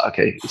it's just like,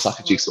 okay, it's like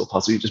a jigsaw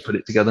puzzle. You just put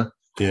it together.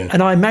 Yeah.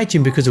 And I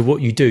imagine because of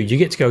what you do, you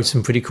get to go to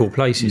some pretty cool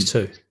places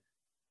too.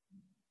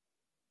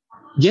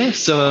 Yeah.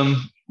 So,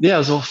 I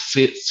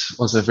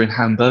was over in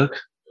Hamburg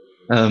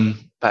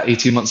about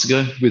 18 months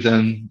ago with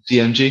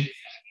DMG.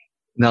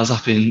 And I was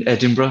up in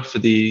Edinburgh for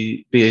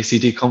the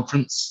BACD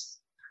conference,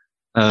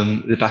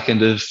 the back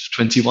end of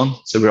 21.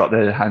 So we're up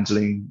there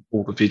handling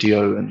all the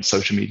video and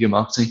social media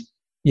marketing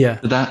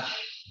for that.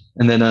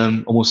 And then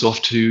I'm also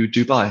off to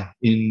Dubai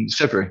in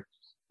February.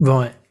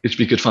 Right. Which would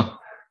be good fun.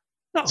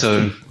 That's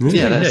so,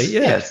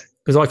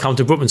 because I come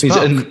to Brookman's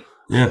Park.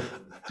 And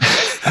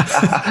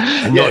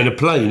not in a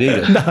plane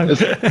either. No.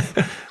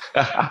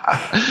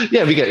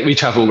 we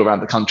travel all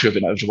around the country. I've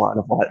been over to Isle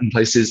of Wight and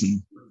places,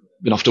 and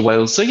been off to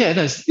Wales. So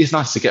it's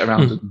nice to get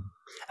around and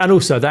And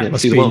also that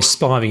must be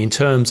inspiring in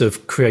terms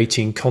of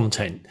creating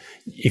content.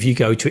 If you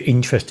go to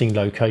interesting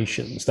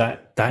locations,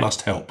 that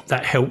must help.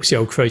 That helps the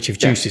old creative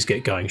juices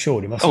get going,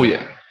 surely, must it? Oh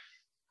yeah.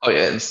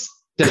 It's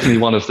definitely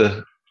one of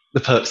the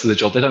perks of the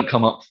job. They don't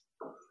come up.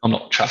 I'm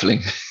not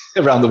traveling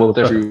around the world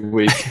every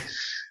week.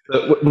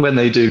 But when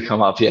they do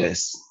come up,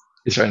 it's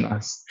very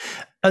nice.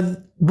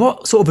 And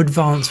what sort of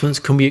advancements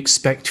can we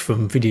expect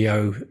from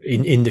video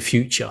in the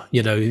future?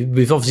 You know,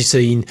 we've obviously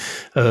seen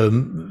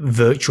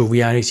virtual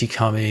reality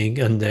coming,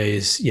 and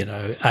there's,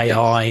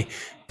 AI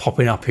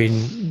popping up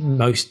in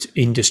most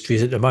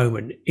industries at the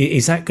moment.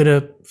 Is that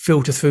going to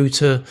filter through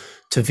to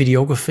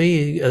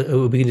videography?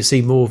 Are we going to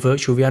see more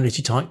virtual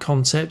reality type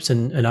concepts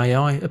and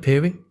AI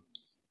appearing?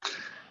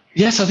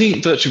 Yes, I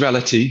think virtual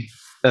reality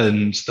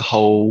and the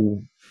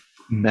whole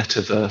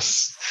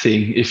metaverse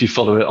thing, if you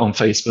follow it on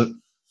Facebook,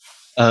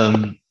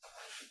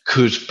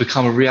 could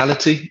become a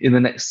reality in the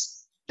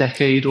next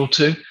decade or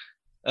two,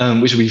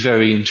 which will be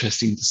very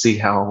interesting to see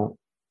how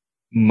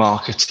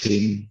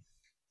marketing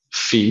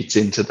feeds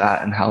into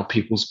that and how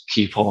people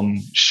keep on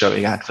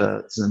showing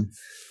adverts and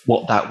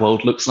what that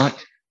world looks like.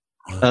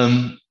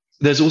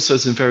 There's also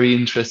some very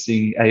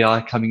interesting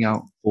AI coming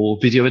out for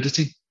video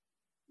editing,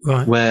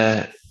 right,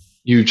 where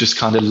you just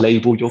kind of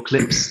label your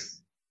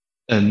clips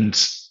and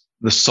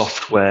the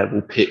software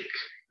will pick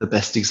the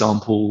best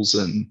examples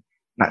and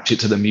match it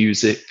to the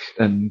music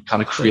and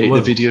kind of create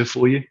the video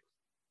for you,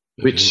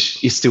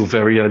 which is still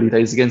very early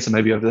days again. So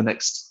maybe over the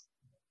next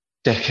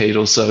decade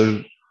or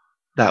so,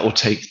 that will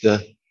take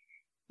the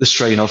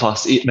strain off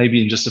us,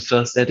 maybe in just a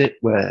first edit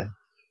where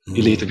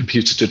you leave the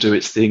computer to do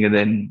its thing and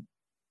then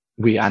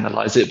we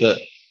analyze it. But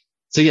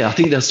so, I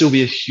think there'll still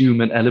be a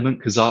human element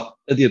because at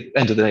the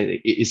end of the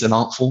day, it is an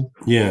art form.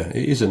 Yeah,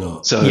 it is an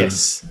art. So,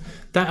 yes.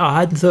 That I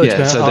hadn't thought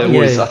about. So there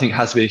always, I think,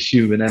 has to be a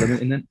human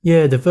element in it.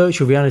 Yeah, the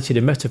virtual reality, the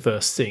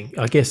metaverse thing.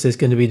 I guess there's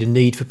going to be the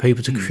need for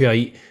people to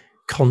create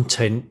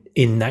content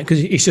in that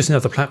because it's just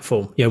another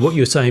platform. What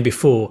you were saying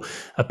before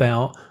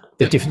about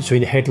the difference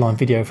between a headline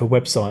video for a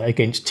website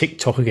against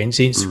TikTok, against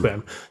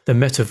Instagram, the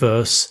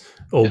metaverse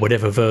or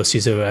whatever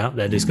verses are out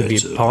there. There's going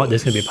to be a part.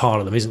 There's going to be a part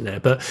of them, isn't there?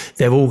 But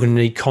they're all going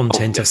to need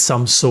content of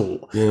some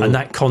sort, and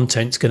that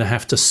content's going to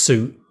have to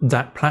suit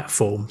that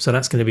platform. So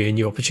that's going to be a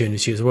new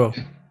opportunity as well.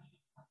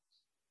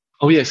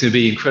 Oh yeah, it's going to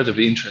be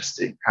incredibly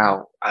interesting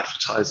how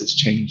advertisers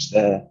change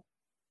their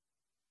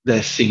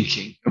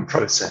thinking and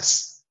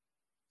process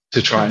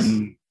to try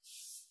and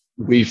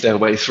weave their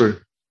way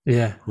through.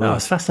 Yeah,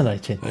 it's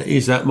fascinating. It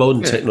is that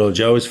modern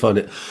technology. I always find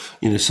it,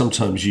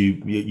 sometimes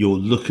you'll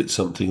look at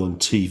something on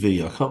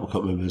TV. I can't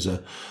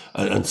remember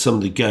and some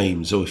of the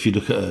games, or if you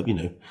look at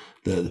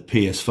the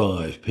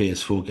PS5,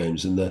 PS4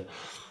 games, and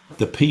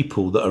the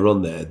people that are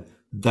on there,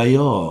 they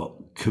are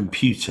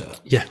computer.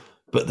 Yeah,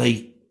 but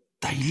they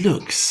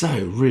look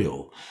so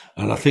real.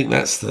 And I think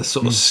that's the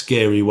sort of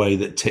scary way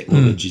that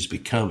technology is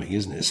becoming,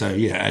 isn't it? So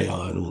AI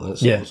and all that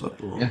sort of stuff.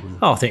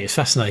 I think it's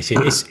fascinating.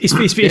 It's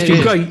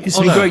been great.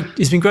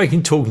 It's been great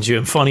in talking to you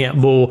and finding out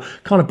more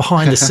kind of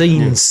behind the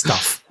scenes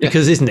stuff.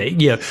 Because isn't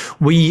it?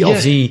 We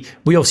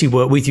obviously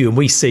work with you and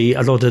we see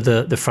a lot of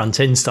the front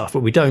end stuff, but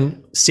we don't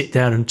sit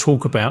down and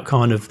talk about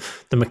kind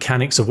of the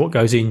mechanics of what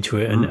goes into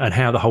it and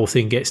how the whole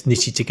thing gets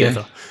knitted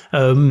together.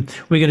 We're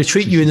going to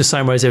treat you in the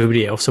same way as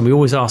everybody else, and we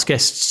always ask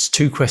guests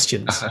 2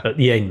 questions at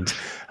the end.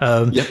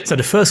 So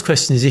the first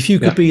question is, if you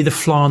could be the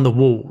fly on the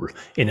wall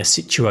in a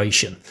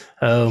situation,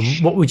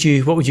 what would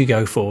you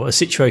go for? A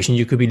situation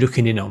you could be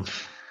looking in on?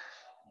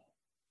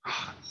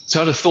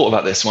 So I'd have thought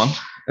about this one,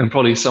 and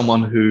probably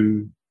someone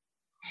who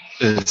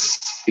has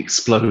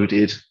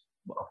exploded.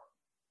 Well,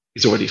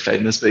 he's already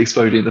famous, but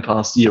exploded in the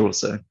past year or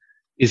so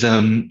is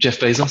Jeff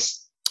Bezos.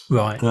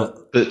 Right.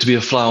 But to be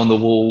a fly on the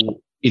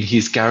wall in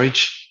his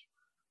garage,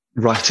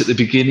 right at the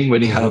beginning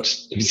when he had, have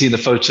you seen the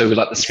photo with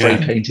like the spray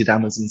painted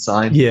Amazon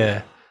sign?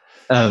 Yeah.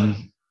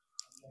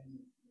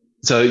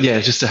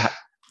 Just to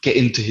get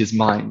into his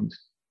mind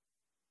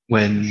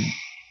when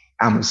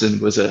Amazon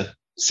was a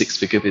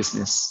 6-figure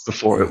business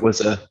before it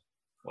was a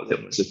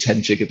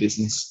 10-figure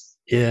business.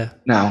 Yeah.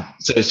 Now,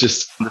 so it's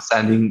just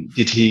understanding,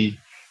 did he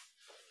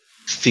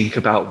think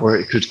about where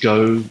it could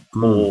go,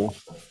 or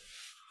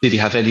did he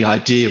have any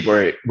idea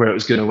where it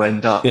was going to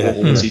end up,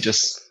 or was he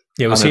just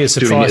was he as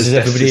surprised as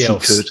everybody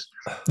else?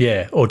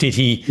 Yeah, or did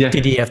he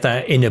have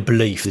that inner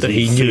belief that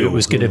he knew it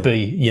was going to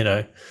be,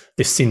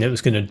 this thing that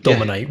was going to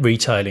dominate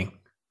retailing?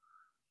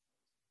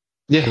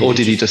 Yeah, or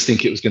did he just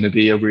think it was going to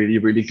be a really,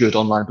 really good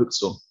online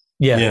bookstore?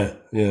 Yeah.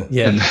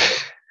 And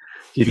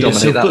you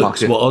dominate that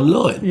market. What,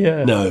 online?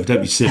 Yeah. No,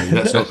 don't be silly.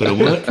 That's not going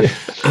to work.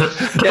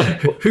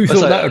 Who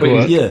thought that would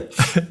work? Yeah.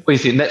 What do you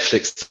think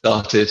Netflix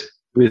started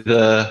with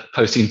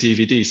posting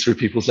DVDs through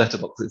people's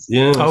letterboxes?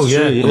 Yeah.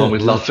 Along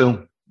with Love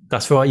Film.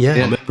 That's right, yeah.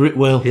 I remember it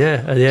well.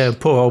 Yeah.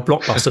 Poor old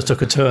Blockbuster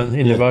took a turn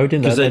in the road,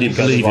 didn't they? Because they didn't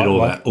believe in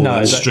all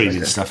that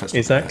streaming stuff.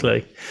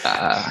 Exactly.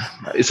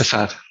 It's a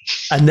fad.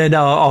 And then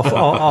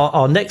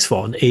our next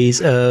one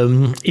is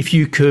if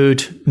you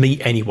could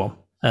meet anyone,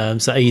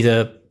 So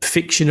either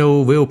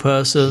fictional, real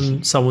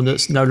person, someone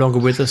that's no longer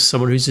with us,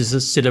 someone who's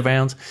just still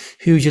around.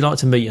 Who would you like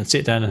to meet and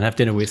sit down and have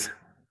dinner with?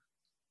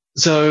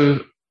 So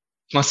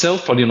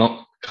myself, probably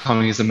not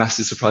coming as a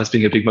massive surprise,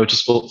 being a big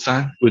motorsport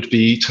fan, would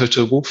be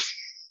Toto Wolff,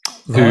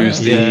 who's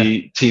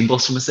the team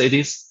boss for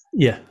Mercedes.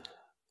 Yeah.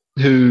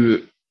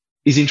 Who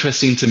is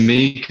interesting to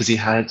me because he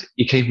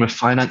came from a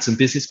finance and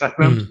business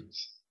background. I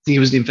think he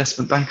was an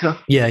investment banker.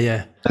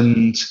 Yeah.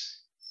 And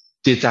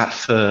did that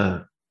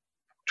for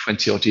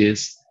 20 odd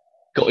years,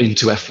 got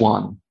into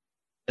F1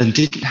 and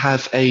didn't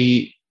have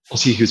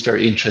obviously he was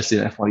very interested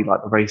in F1, he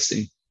liked the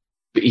racing,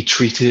 but he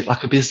treated it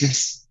like a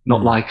business,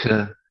 not like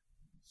a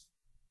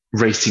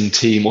racing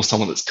team or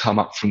someone that's come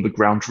up from the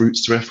ground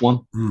roots to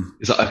F1.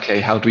 It's like, okay,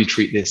 how do we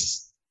treat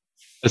this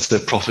as a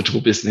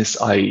profitable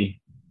business, i.e.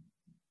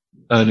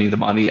 earning the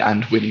money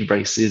and winning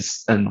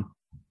races, and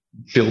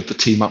build the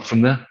team up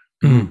from there.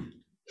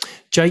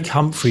 Jake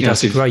Humphrey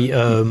does a great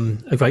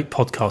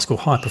podcast called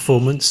High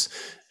Performance,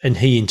 and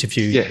he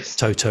interviewed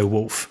Toto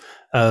Wolff.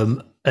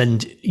 And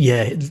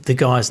the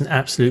guy's an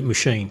absolute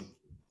machine.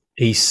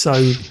 He's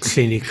so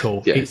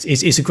clinical. Yeah.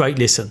 It's a great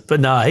listen. But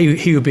no,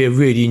 he would be a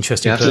really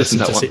interesting person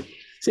to sit.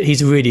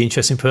 He's a really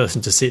interesting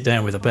person to sit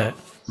down with, I bet.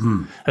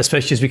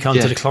 Especially as we come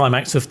to the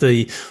climax of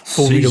the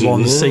Formula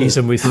One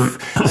season with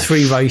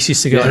 3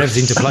 races to go and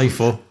everything to play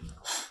for.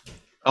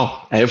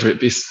 Oh, it'd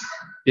be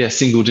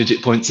single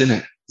digit points in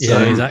it. So,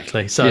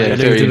 exactly. So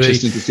very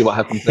interesting to see what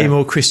happens there. Him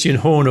or Christian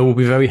Horner will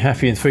be very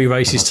happy in 3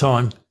 races'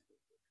 time.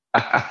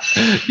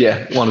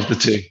 One of the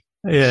two.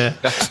 Yeah,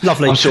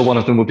 lovely. I'm sure one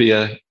of them will be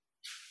a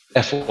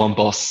F1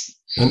 boss.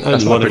 And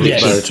only one of them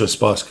married to a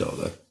Spice Girl,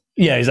 though.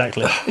 Yeah,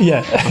 exactly.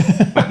 Yeah.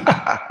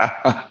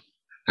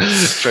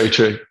 Very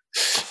true.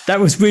 That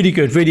was really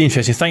good, really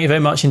interesting. Thank you very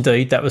much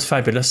indeed. That was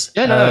fabulous.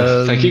 Yeah,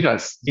 no, thank you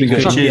guys.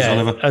 Cheers,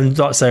 Oliver. And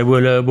like I say,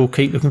 we'll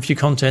keep looking for your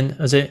content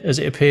as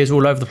it appears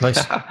all over the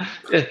place.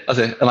 That's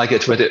it. And I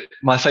get to edit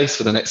my face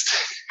for the next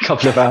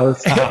couple of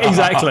hours.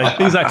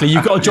 Exactly.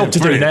 You've got a job to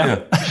do now.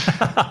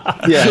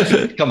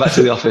 Come back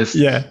to the office.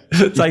 Yeah.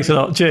 Thanks a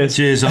lot.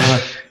 Cheers,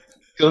 Oliver.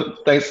 Cool.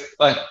 Thanks.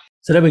 Bye.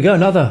 So there we go.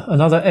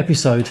 Another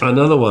episode.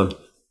 Another one.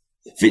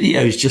 Video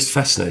is just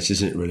fascinating,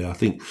 isn't it? Really, I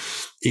think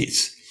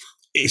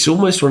it's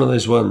almost one of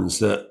those ones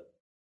that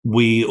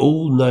we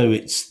all know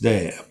it's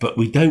there, but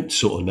we don't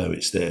sort of know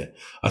it's there.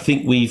 I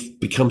think we've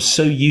become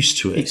so used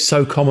to it. It's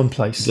so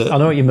commonplace. I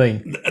know what you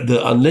mean.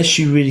 That unless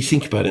you really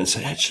think about it and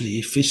say, actually,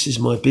 if this is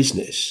my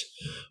business,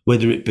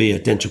 whether it be a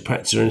dental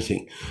practice or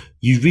anything,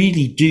 you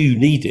really do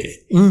need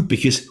it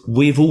because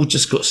we've all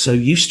just got so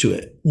used to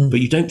it, but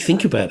you don't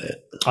think about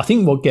it. I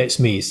think what gets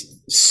me is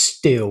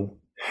still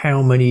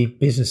how many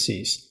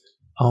businesses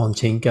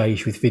aren't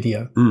engaged with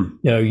video.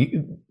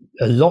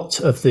 A lot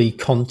of the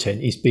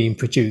content is being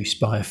produced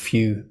by a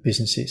few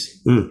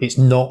businesses. It's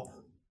not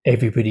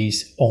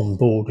everybody's on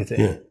board with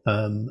it.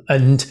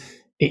 And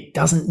it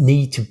doesn't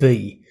need to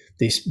be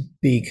this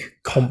big,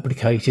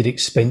 complicated,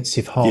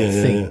 expensive, hard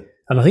thing.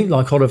 And I think,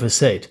 like Oliver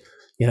said,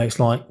 it's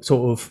like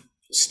sort of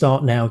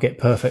start now, get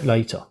perfect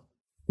later.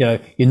 You're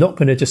not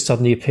going to just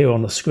suddenly appear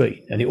on the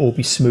screen and it all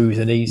be smooth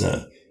and easy.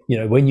 No.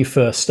 When you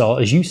first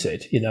start, as you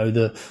said,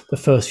 the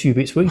first few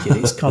bits we did,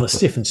 it's kind of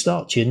stiff and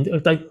starchy.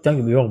 And don't get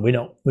me wrong, we're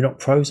not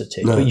pros at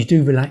it, but you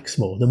do relax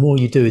more. The more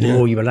you do, the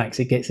more you relax,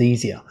 it gets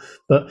easier.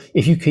 But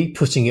if you keep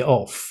putting it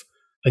off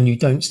and you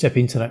don't step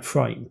into that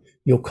frame,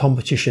 your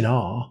competition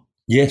are.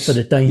 Yes. So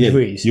the danger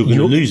is you're going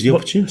to lose the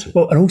opportunity.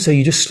 Well, and also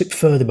you just slip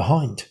further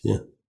behind. Yeah.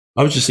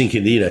 I was just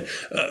thinking,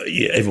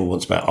 everyone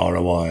wants about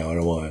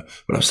ROI,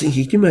 but I was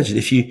thinking, can you imagine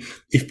if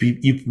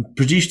you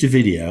produced a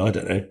video, I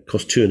don't know,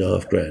 cost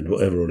 $2,500,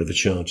 whatever Oliver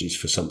charges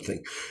for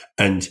something,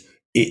 and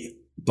it,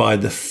 by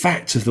the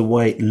fact of the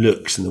way it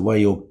looks and the way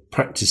your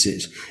practice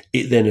is,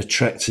 it then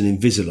attracts an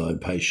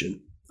Invisalign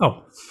patient.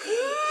 Oh,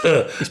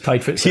 it's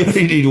paid for itself.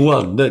 You need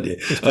one, don't you?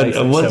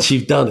 And once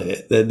you've done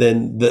it,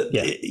 then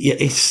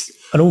it's.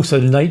 And also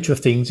the nature of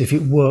things, if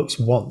it works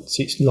once,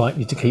 it's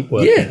likely to keep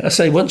working. Yeah, I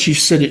say once you've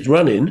set it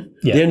running,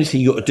 the only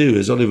thing you've got to do,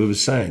 as Oliver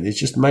was saying, is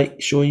just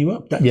make sure you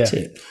update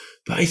it.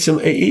 But it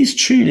is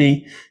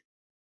truly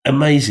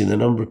amazing the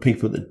number of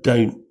people that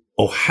don't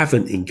or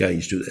haven't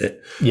engaged with it.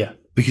 Yeah.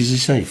 Because, as you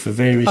say, for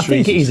various reasons. I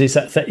think it is.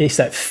 It's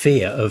that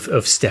fear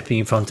of stepping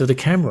in front of the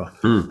camera.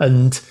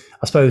 And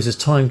I suppose as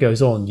time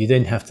goes on, you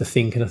then have to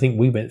think, and I think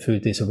we went through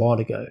this a while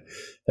ago,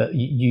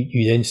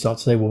 you then start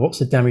to say, well, what's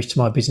the damage to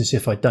my business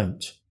if I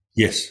don't?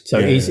 Yes. So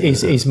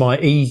is my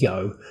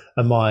ego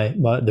and my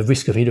the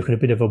risk of me looking a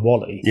bit of a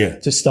wally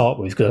to start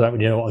with, because I don't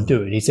really know what I'm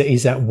doing,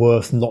 is that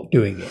worth not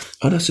doing it?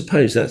 And I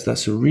suppose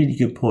that's a really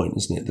good point,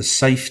 isn't it? The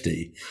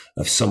safety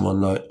of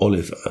someone like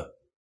Oliver,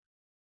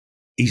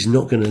 he's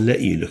not going to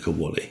let you look a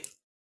wally.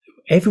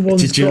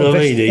 Everyone's got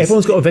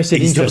a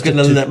vested interest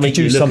to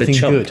do something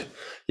good.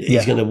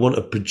 He's going to want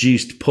a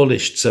produced,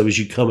 polished, so as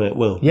you come out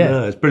well.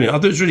 No, it's brilliant. I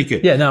thought it was really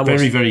good. Yeah, no,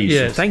 very, very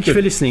useful. Yeah, thank you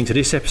for listening to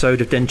this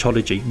episode of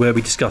Dentology, where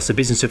we discuss the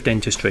business of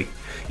dentistry.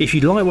 If you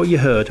like what you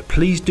heard,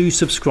 please do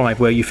subscribe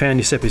where you found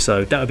this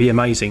episode. That would be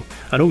amazing.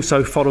 And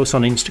also follow us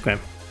on Instagram.